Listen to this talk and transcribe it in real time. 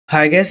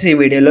Hi guys, ఈ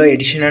వీడియోలో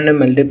edition and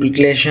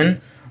multiplication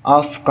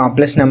of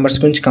complex numbers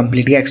గురించి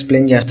కంప్లీట్గా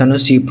ఎక్స్ప్లెయిన్ చేస్తాను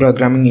సి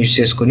ప్రోగ్రామింగ్ యూస్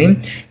చేసుకుని.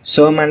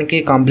 సో మనకి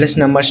complex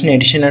నెంబర్స్ని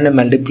edition and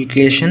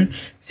multiplication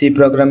C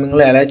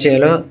ప్రోగ్రామింగ్లో ఎలా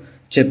చేయాలో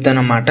చెప్తాను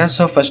అన్నమాట.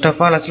 సో ఫస్ట్ ఆఫ్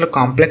ఆల్ అసలు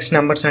కాంప్లెక్స్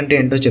నెంబర్స్ అంటే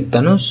ఏంటో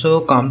చెప్తాను. సో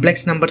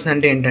కాంప్లెక్స్ నెంబర్స్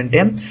అంటే ఏంటంటే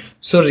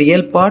so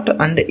real part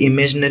and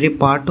imaginary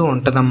part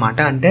ఉంటుందన్నమాట.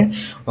 అంటే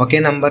ఒకే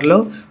నెంబర్లో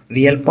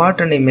real part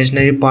and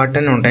imaginary part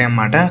అని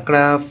ఉంటాయన్నమాట. అక్కడ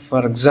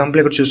ఫర్ ఎగ్జాంపుల్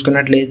ఇక్కడ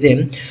చూసుకున్నట్లయితే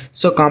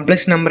సో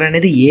కాంప్లెక్స్ నెంబర్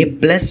అనేది ఏ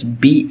ప్లస్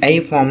బిఐ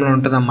ఫామ్లో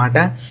ఉంటుందన్నమాట.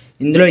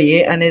 ఇందులో ఏ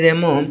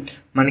అనేదేమో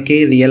మనకి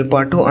real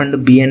part and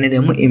B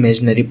అనేదేమో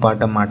imaginary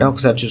part అన్నమాట.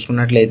 ఒకసారి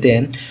చూసుకున్నట్లయితే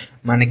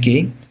మనకి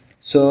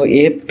సో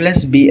ఏ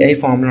ప్లస్ బిఐ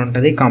ఫామ్లో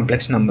ఉంటుంది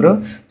కాంప్లెక్స్ నెంబరు.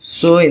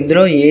 సో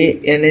ఇందులో ఏ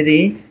అనేది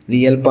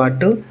real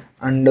part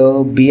and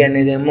B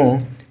అనేదేమో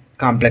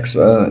complex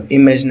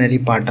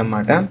imaginary part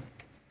అన్నమాట.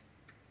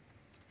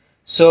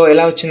 సో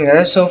ఇలా వచ్చింది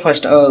కదా. సో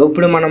ఫస్ట్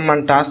ఇప్పుడు మన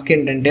టాస్క్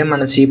ఏంటంటే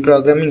మన సి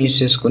ప్రోగ్రామింగ్ యూస్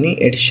చేసుకుని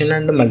ఎడిషన్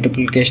అండ్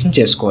మల్టిప్లికేషన్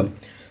చేసుకోవాలి.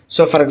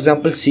 So for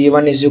example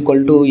C1 is equal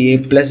to A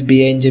plus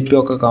BI అని చెప్పి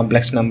ఒక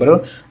complex number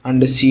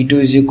and C2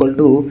 is equal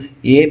to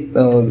A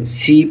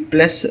C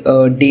plus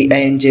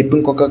DI అని చెప్పి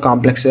ఇంకొక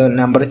కాంప్లెక్స్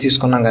నెంబర్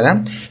తీసుకున్నాం కదా.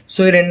 సో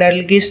ఈ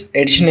రెండాటికి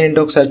ఎడిషన్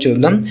ఏంటో ఒకసారి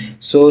చూద్దాం.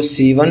 So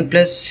C1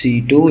 plus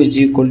C2 is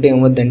equal to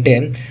ఏమవుద్దంటే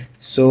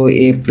so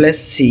A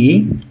plus C.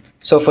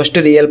 So first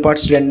real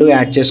parts రెండు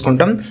యాడ్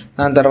చేసుకుంటాం,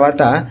 దాని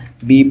తర్వాత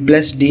B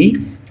plus D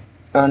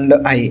and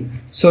I.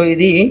 So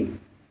ఇది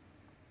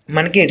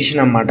మనకి ఎడిషన్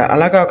అన్నమాట.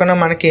 అలా కాకుండా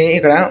మనకి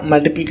ఇక్కడ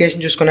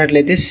మల్టిప్లికేషన్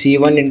చూసుకున్నట్లయితే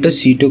C1 ఇంటూ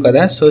C2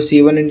 కదా. సో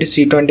C1 ఇంటూ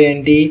C2 అంటే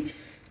ఏంటి?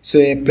 So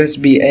A plus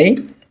BI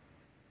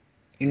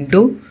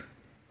into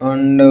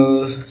and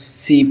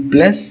C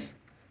plus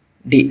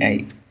DI.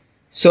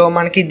 So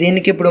మనకి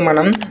దీనికి ఇప్పుడు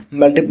మనం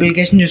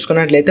మల్టిప్లికేషన్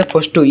చూసుకున్నట్లయితే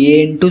ఫస్ట్ ఏ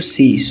ఇంటూ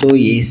సి, సో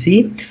ఏసి.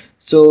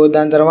 సో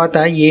దాని తర్వాత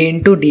ఏ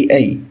into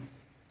DI,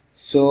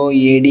 so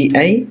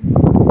ADI,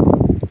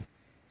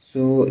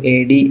 so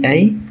ADI.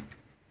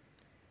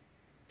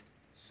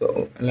 So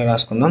ఇలా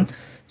రాసుకుందాం.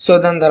 సో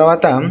దాని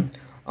తర్వాత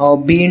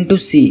B into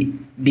C,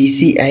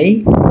 BCI.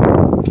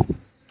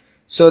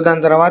 So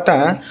దాని తర్వాత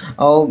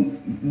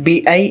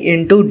BI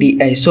into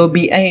DI. So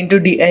BI into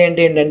DI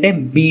అంటే ఏంటంటే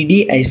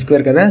బీడిఐ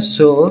స్క్వేర్ కదా.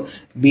 So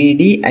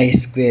బీడిఐ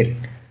square.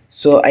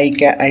 So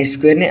I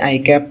స్క్వేర్ని I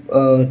cap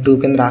 2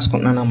 కింద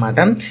రాసుకుంటున్నాను అన్నమాట.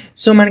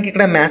 సో మనకి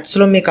ఇక్కడ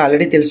మ్యాథ్స్లో మీకు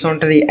ఆల్రెడీ తెలిసి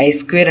ఉంటుంది ఐ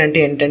స్క్వేర్ అంటే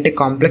ఏంటంటే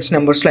complex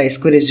నెంబర్స్లో I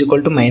square is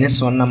equal to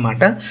 -1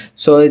 అన్నమాట.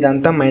 సో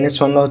ఇదంతా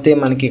 -1 అవుతే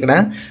మనకి ఇక్కడ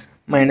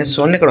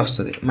 -1 ఇక్కడ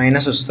వస్తుంది,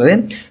 మైనస్ వస్తుంది.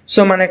 సో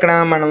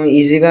మనం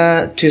ఈజీగా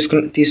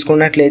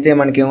తీసుకున్నట్లయితే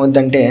మనకి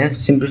ఏమవుద్దంటే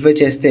సింప్లిఫై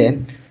చేస్తే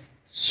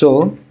so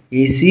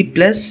AC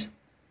plus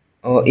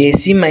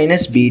AC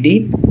minus beedi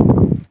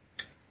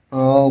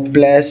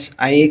plus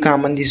I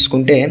common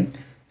తీసుకుంటే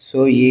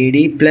so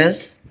AD plus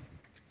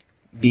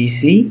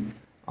BC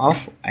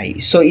of I.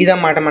 So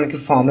ఇదన్నమాట మనకి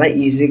ఫార్ములా.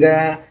 ఈజీగా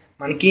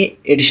మనకి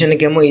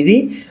ఎడిషన్కి ఏమో ఇది,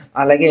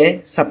 అలాగే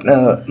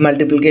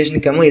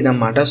మల్టిప్లికేషన్కి ఏమో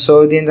ఇదన్నమాట. సో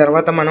దీని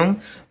తర్వాత మనం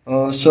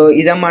సో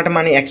ఇదన్నమాట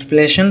మన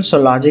ఎక్స్ప్లెనేషన్. So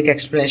logic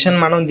explanation.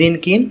 మనం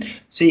దీనికి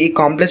సో ఈ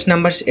complex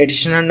numbers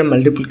edition and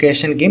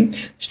మల్టిప్లికేషన్కి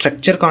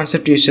structure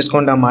concept use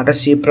చేసుకుంటాం అన్నమాట.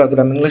 సి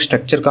ప్రోగ్రామింగ్లో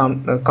స్ట్రక్చర్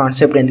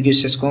కాన్సెప్ట్ ఎందుకు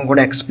యూస్ చేసుకోని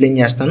కూడా ఎక్స్ప్లెయిన్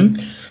చేస్తాను.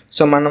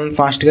 సో మనం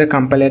ఫాస్ట్గా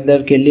కంపైలర్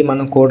దగ్గరికి వెళ్ళి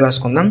మనం code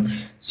రాసుకుందాం.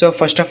 So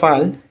first of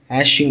all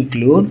hash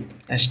include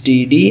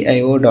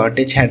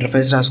stdio.h header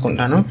files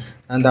రాసుకుంటాను.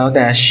 దాని తర్వాత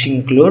hash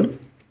include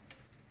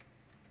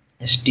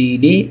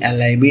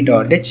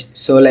stdlib.h.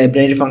 So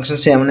library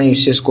functions ఏమైనా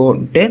యూస్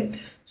చేసుకుంటే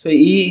సో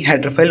ఈ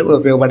హెడర్ ఫైల్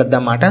ఉపయోగపడుతుంది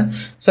అన్నమాట.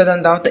 సో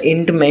దాని తర్వాత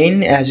ఇంట్ మెయిన్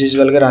యాజ్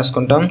యూజువల్గా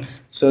రాసుకుంటాం.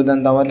 సో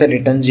దాని తర్వాత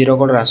రిటర్న్ 0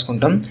 కూడా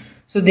రాసుకుంటాం.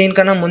 సో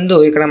దీనికన్నా ముందు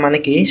ఇక్కడ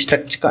మనకి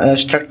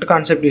స్ట్రక్ట్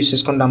కాన్సెప్ట్ యూస్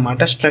చేసుకుంటాం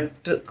అన్నమాట.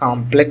 స్ట్రక్ట్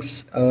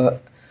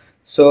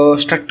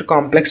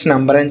కాంప్లెక్స్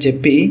నెంబర్ అని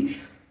చెప్పి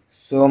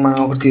సో మనం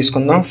ఒకటి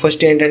తీసుకుందాం.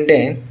 ఫస్ట్ ఏంటంటే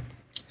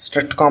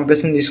స్ట్రక్ట్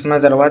కాంప్లెక్స్ని తీసుకున్న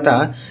తర్వాత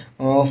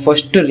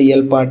ఫస్ట్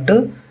రియల్ పార్ట్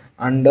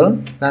అండ్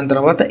దాని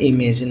తర్వాత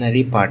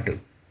ఇమేజినరీ పార్ట్.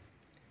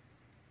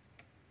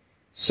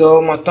 సో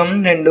మొత్తం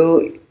 2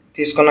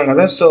 తీసుకున్నాం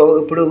కదా. సో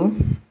ఇప్పుడు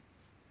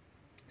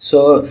సో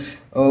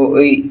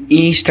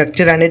ఈ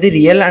స్ట్రక్చర్ అనేది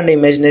రియల్ అండ్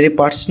ఇమేజినరీ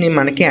పార్ట్స్ని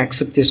మనకి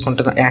యాక్సెప్ట్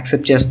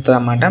చేస్తుంది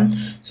అన్నమాట.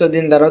 సో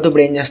దీని తర్వాత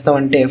ఇప్పుడు ఏం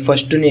చేస్తామంటే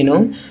ఫస్ట్ నేను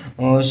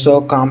సో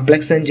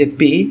కాంప్లెక్స్ అని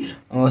చెప్పి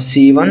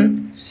C1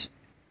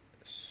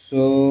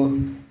 సో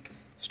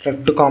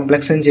స్ట్రక్ట్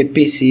కాంప్లెక్స్ అని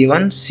చెప్పి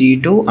C1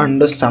 C2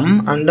 and some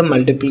and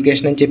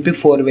multiplication అని చెప్పి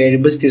 4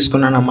 వేరియబుల్స్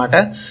తీసుకున్నాను అన్నమాట.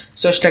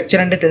 సో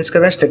స్ట్రక్చర్ అంటే తెలుసు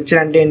కదా. స్ట్రక్చర్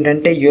అంటే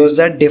ఏంటంటే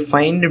యూజర్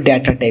డిఫైన్డ్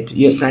డేటా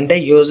టైప్స్. అంటే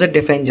యూజర్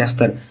డిఫైన్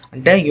చేస్తారు,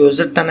 అంటే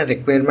యూజర్ తన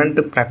రిక్వైర్మెంట్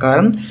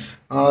ప్రకారం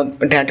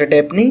డేటా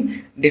టైప్ని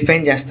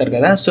డిఫైన్ చేస్తారు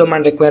కదా. సో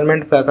మన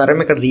రిక్వైర్మెంట్ ప్రకారం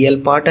ఇక్కడ real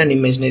part and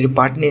imaginary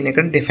part నేను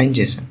ఇక్కడ డిఫైన్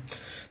చేశాను.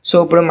 సో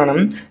ఇప్పుడు మనం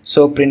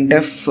so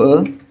printf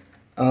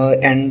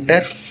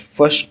enter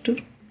first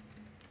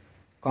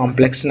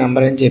complex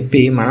number అని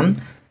చెప్పి మనం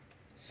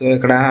సో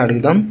ఇక్కడ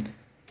అడుగుదాం.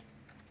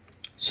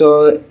 So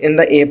in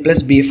the A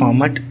plus B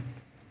format,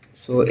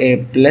 so A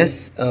plus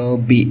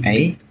BI.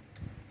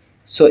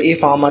 So ఈ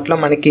ఫార్మాట్లో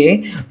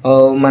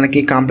మనకి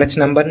కాంప్లెక్స్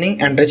నెంబర్ని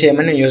ఎంటర్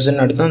చేయమని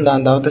యూజర్ని అడుగుతాం.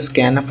 దాని తర్వాత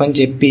స్కాన్ఎఫ్ అని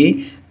చెప్పి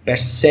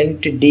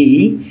 %d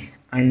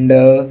అండ్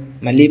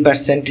మళ్ళీ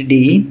 %d,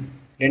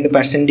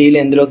 2 డీలు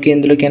ఎందులోకి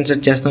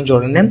ఇన్సర్ట్ చేస్తాం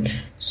చూడండి.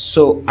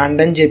 సో అండ్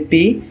అని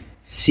చెప్పి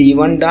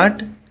c1 dot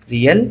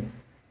real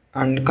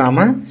and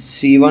comma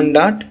c1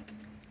 dot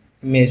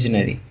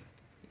imaginary.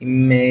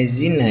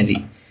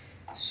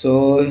 So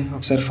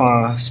ఒకసారి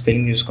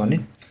స్పెల్లింగ్ చూసుకోండి.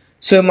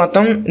 సో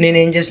మొత్తం నేను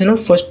ఏం చేశాను,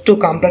 ఫస్ట్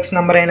కాంప్లెక్స్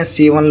నెంబర్ అయిన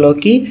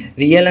c1లోకి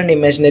రియల్ అండ్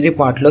ఇమాజినరీ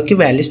పార్ట్లోకి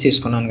వాల్యూస్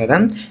తీసుకున్నాను కదా.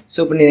 సో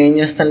ఇప్పుడు నేను ఏం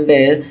చేస్తానంటే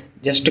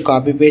జస్ట్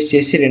కాపీ పేస్ట్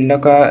చేసి రెండో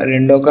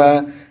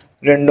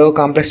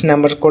కాంప్లెక్స్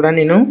నెంబర్ కూడా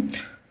నేను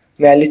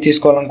వాల్యూస్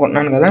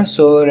తీసుకోవాలనుకుంటున్నాను కదా.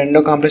 సో రెండో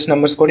కాంప్లెక్స్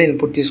నెంబర్స్ కూడా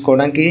ఇన్పుట్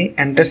తీసుకోవడానికి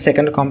ఎంటర్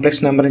సెకండ్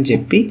కాంప్లెక్స్ నెంబర్ అని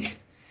చెప్పి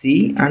C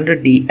అండ్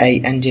DI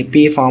అని చెప్పి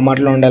ఈ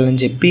ఫార్మాట్లో ఉండాలని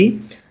చెప్పి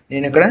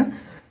నేను ఇక్కడ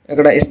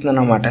ఇస్తున్నాను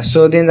అన్నమాట. సో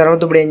దీని తర్వాత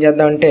ఇప్పుడు ఏం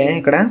చేద్దామంటే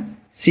ఇక్కడ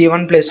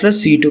C1 ప్లేస్లో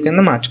C2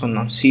 కింద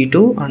మార్చుకుందాం. C2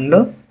 and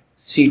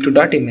C2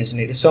 dot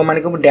imaginary. So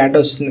మనకి ఇప్పుడు డేటా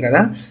వస్తుంది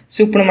కదా. సో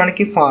ఇప్పుడు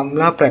మనకి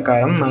ఫార్ములా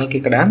ప్రకారం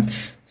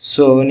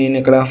సో నేను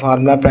ఇక్కడ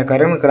ఫార్ములా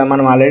ప్రకారం ఇక్కడ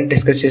మనం ఆల్రెడీ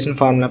డిస్కస్ చేసిన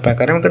ఫార్ములా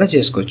ప్రకారం ఇక్కడ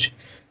చేసుకోవచ్చు.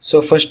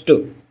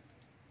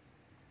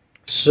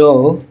 సో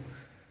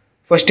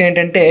ఫస్ట్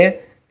ఏంటంటే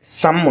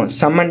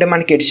సమ్ అంటే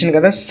మనకి ఎడిషన్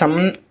కదా. Some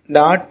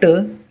dot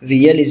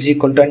real is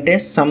equal to అంటే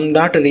సమ్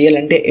డాట్ రియల్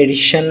అంటే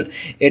ఎడిషన్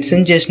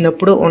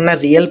చేసినప్పుడు ఉన్న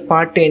రియల్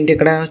పార్ట్ ఏంటి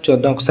ఇక్కడ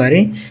చూద్దాం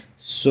ఒకసారి.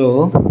 సో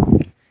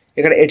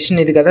ఇక్కడ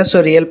ఎడిషన్ ఇది కదా. సో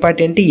రియల్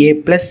పార్ట్ ఏంటి a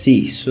ప్లస్ సి.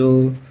 సో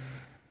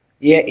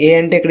ఏ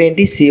అంటే ఇక్కడ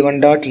ఏంటి c1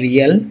 dot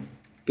real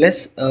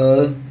plus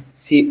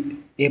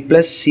a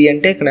plus C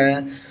అంటే ఇక్కడ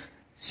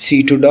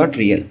c2 డాట్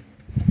రియల్.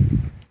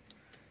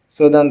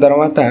 సో దాని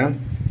తర్వాత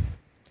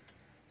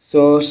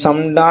so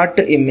some dot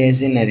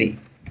imaginary.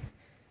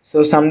 So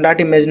some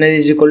dot imaginary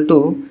is equal to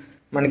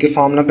మనకి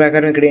ఫార్ములా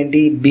ప్రకారం ఇక్కడ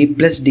ఏంటి b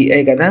ప్లస్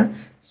డిఐ కదా.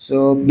 సో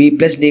b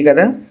ప్లస్ డి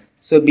కదా.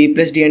 సో b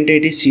ప్లస్ డి అంటే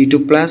ఏంటి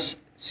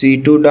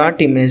C2 dot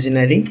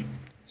imaginary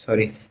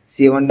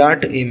c1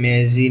 dot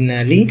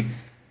imaginary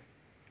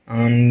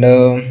and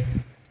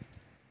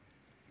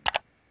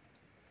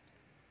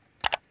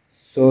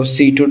so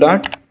C2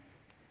 dot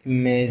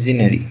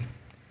imaginary.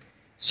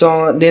 So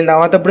దీని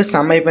తర్వాత ఇప్పుడు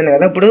సమ్ అయిపోయింది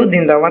కదా. ఇప్పుడు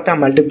దీని తర్వాత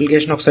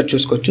మల్టిప్లికేషన్ ఒకసారి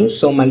చూసుకోవచ్చు.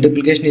 So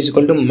multiplication is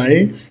equal to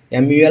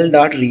MUL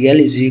dot real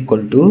is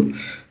equal to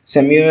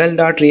MUL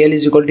dot real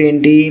is equal to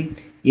ఏంటి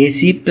AC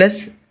plus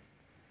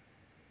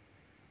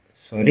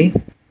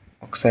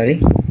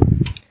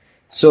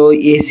so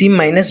AC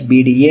minus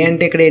BD. ఏ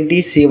అంటే ఇక్కడ ఏంటి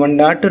C1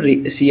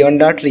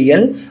 dot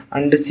real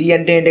and C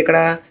అంటే ఏంటి ఇక్కడ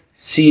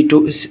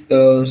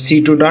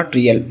C2 డాట్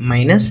రియల్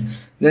మైనస్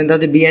దాని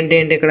తర్వాత B అంటే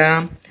ఏంటి ఇక్కడ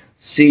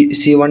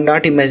C1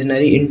 dot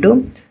imaginary into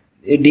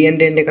D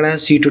అంటే ఏంటి ఇక్కడ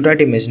C2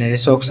 డాట్ ఇమాజినరీ.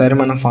 సో ఒకసారి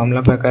మన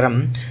ఫార్ములా ప్రకారం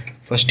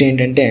ఫస్ట్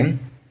ఏంటంటే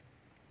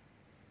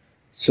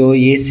సో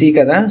AC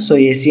కదా. సో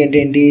AC అంటే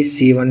ఏంటి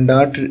C1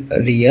 dot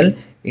real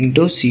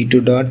into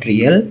C2 dot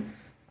real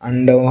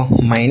and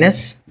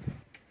minus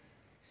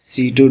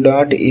C2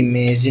 dot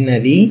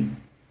imaginary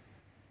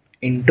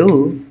into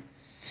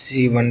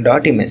C1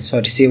 dot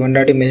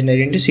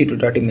imaginary into C2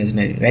 dot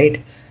imaginary right.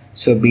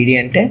 So BD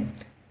అంటే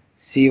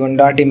C1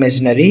 dot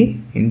imaginary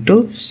into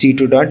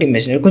C2 dot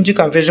imaginary. కొంచెం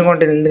కన్ఫ్యూజన్గా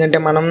ఉంటుంది ఎందుకంటే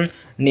మనం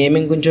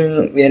naming కొంచెం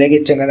వేరేగా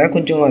ఇచ్చాం కదా,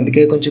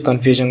 అందుకే కొంచెం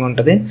కన్ఫ్యూజన్గా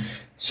ఉంటుంది.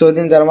 సో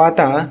దీని తర్వాత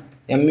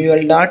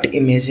MUL dot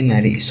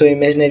imaginary. So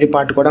imaginary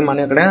part కూడా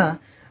మనం ఇక్కడ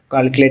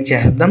కాలిక్యులేట్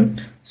చేద్దాం.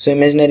 సో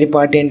ఇమాజినరీ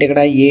పార్ట్ ఏంటి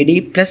ఇక్కడ AD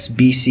ప్లస్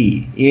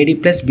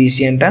BC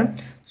అంట.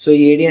 సో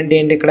AD అంటే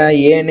ఏంటి ఇక్కడ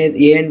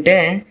ఏ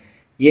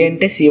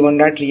అంటే C1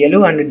 dot real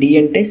and D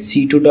అంటే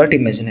C2 dot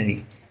imaginary.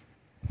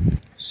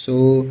 So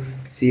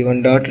C1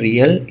 dot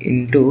real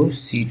into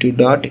C2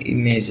 dot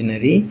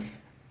imaginary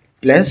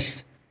plus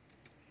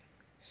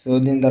so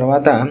దీని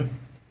తర్వాత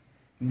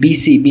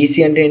BC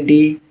అంటే ఏంటి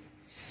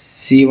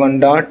C1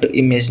 dot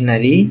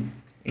imaginary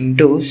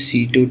into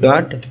C2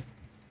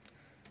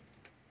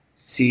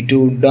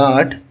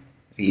 dot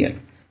real.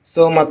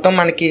 So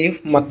మనకి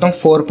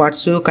 4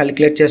 పార్ట్స్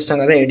క్యాలిక్యులేట్ చేస్తాం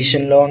కదా.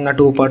 ఎడిషన్లో ఉన్న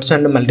 2 పార్ట్స్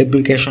అండ్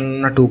మల్టిప్లికేషన్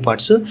ఉన్న 2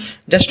 పార్ట్స్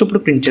జస్ట్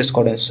ఇప్పుడు ప్రింట్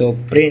చేసుకోవడం. So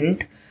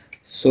print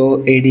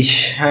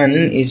edition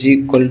is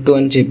equal to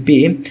అని చెప్పి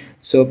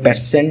so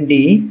 %d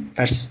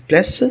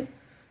plus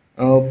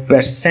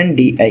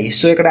 %di.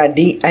 So ఇక్కడ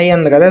DI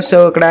ఉంది కదా. సో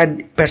ఇక్కడ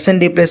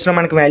 %d ప్లేస్లో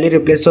మనకి వాల్యూ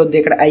రిప్లేస్ అవుతుంది.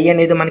 ఇక్కడ I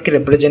అనేది మనకి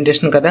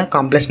రిప్రజెంటేషన్ కదా.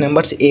 Complex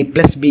numbers A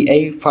plus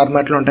BI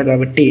ఫార్మాట్లో ఉంటాయి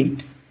కాబట్టి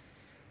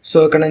సో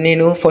ఇక్కడ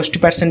నేను ఫస్ట్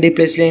 %d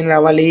ప్లేస్లో ఏం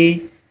రావాలి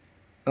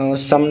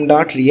some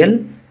dot real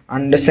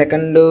and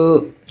second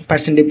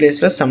 %d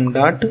ప్లేస్లో సమ్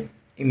డాట్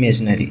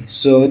ఇమాజినరీ.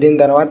 సో దీని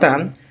తర్వాత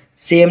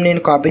సేమ్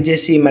నేను కాపీ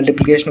చేసి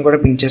మల్టిప్లికేషన్ కూడా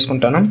ప్రింట్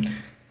చేసుకుంటాను.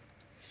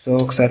 సో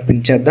ఒకసారి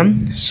ప్రింట్ చేద్దాం.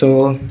 So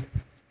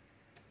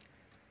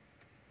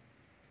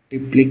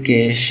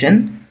multiplication.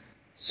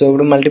 సో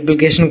ఇప్పుడు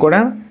మల్టిప్లికేషన్ కూడా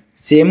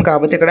సేమ్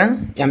కాకపోతే ఇక్కడ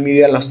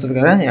MUL వస్తుంది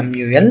కదా.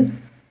 MUL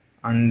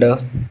and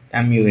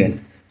MUL.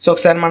 సో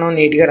ఒకసారి మనం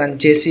నీట్గా రన్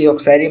చేసి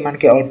ఒకసారి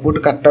మనకి అవుట్పుట్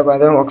కరెక్టో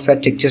కాదో ఒకసారి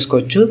చెక్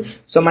చేసుకోవచ్చు.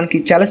 సో మనకి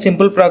చాలా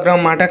సింపుల్ ప్రోగ్రామ్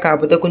అన్నమాట.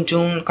 కాకపోతే కొంచెం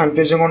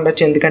కన్ఫ్యూజన్గా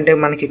ఉండొచ్చు ఎందుకంటే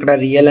మనకి ఇక్కడ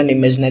రియల్ అండ్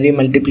ఇమాజినరీ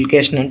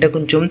మల్టిప్లికేషన్ అంటే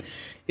కొంచెం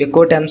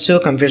ఎక్కువ టైమ్స్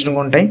కన్ఫ్యూజన్గా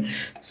ఉంటాయి.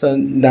 సో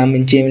దాని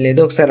మించి ఏం లేదు.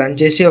 ఒకసారి రన్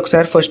చేసి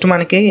ఒకసారి ఫస్ట్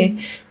మనకి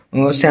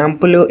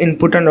శాంపుల్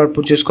ఇన్పుట్ అండ్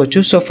అవుట్పుట్ చూసుకోవచ్చు.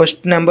 సో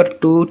ఫస్ట్ నెంబర్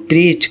 2,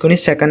 3 ఇచ్చుకొని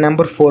సెకండ్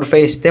నెంబర్ 4,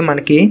 5 ఇస్తే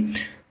మనకి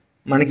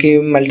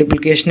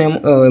మల్టిప్లికేషన్ ఏమో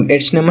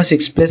ఎడిషన్ ఏమో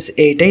 6 +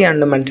 8i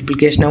అండ్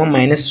మల్టిప్లికేషన్ ఏమో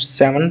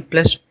 -7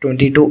 +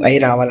 22i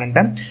రావాలంట.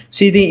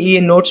 సో ఈ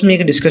నోట్స్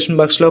మీకు డిస్క్రిప్షన్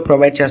బాక్స్లో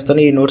ప్రొవైడ్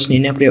చేస్తాను. ఈ నోట్స్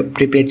నేనే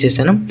ప్రిపేర్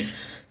చేశాను.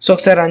 సో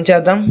ఒకసారి రన్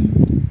చేద్దాం.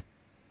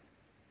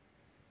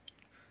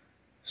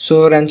 సో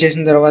రన్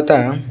చేసిన తర్వాత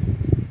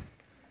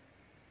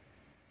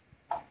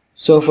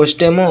సో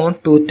ఫస్ట్ ఏమో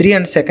 2, 3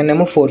 అండ్ సెకండ్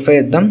ఏమో 4, 5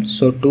 ఇద్దాం.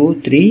 సో 2,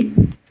 3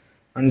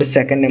 అండ్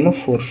సెకండ్ ఏమో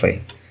 4, 5.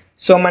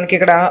 సో మనకి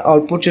ఇక్కడ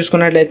అవుట్పుట్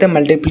చూసుకున్నట్లయితే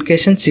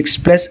multiplication 6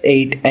 +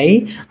 8i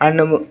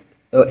and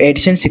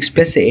edition 6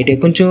 + 8i.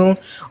 కొంచెం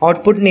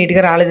అవుట్పుట్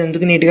నీట్గా రాలేదు.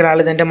 ఎందుకు నీట్గా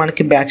రాలేదంటే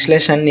మనకి బ్యాక్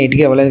స్లాష్ అని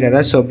నీట్గా ఇవ్వలేదు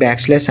కదా. సో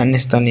బ్యాక్ స్లాష్ అని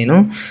ఇస్తాను నేను,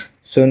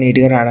 సో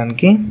నీట్గా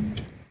రావడానికి.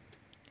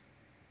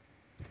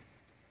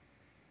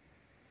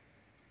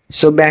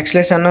 సో బ్యాక్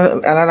స్లాష్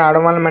అలా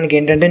రావడం వల్ల మనకి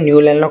ఏంటంటే న్యూ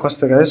లైన్లోకి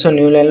వస్తుంది కదా. సో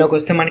న్యూ లైన్లోకి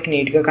వస్తే మనకి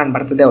నీట్గా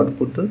కనబడుతుంది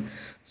అవుట్పుట్.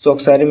 సో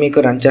ఒకసారి మీకు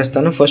రన్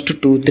చేస్తాను. ఫస్ట్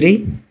 2, 3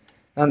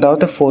 దాని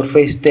తర్వాత 4,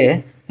 5 ఇస్తే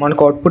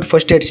మనకు output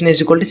first edition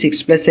 =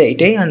 6 +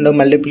 8i and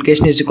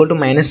multiplication =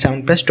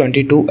 -7 +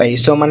 22i.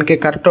 So మనకి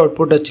కరెక్ట్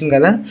అవుట్పుట్ వచ్చింది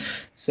కదా.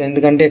 సో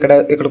ఎందుకంటే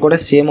ఇక్కడ కూడా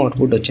సేమ్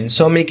అవుట్పుట్ వచ్చింది.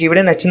 సో మీకు ఈ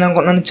వీడియో నచ్చింది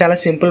అనుకుంటున్నాను. చాలా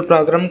సింపుల్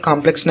ప్రోగ్రామ్,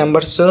 కాంప్లెక్స్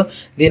నెంబర్స్,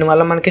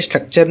 దీనివల్ల మనకి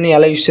స్ట్రక్చర్ని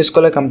ఎలా యూస్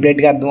చేసుకోవాలో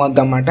కంప్లీట్గా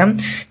అర్థమవుద్ది అన్నమాట.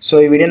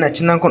 సో ఈ వీడియో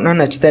నచ్చింది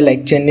అనుకుంటున్నాను. నచ్చితే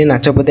లైక్ చేయండి,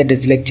 నచ్చకపోతే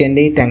డిస్లైక్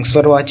చేయండి. Thanks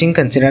for watching.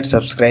 Consider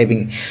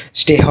subscribing.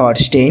 Stay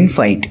hot, stay in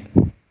fight.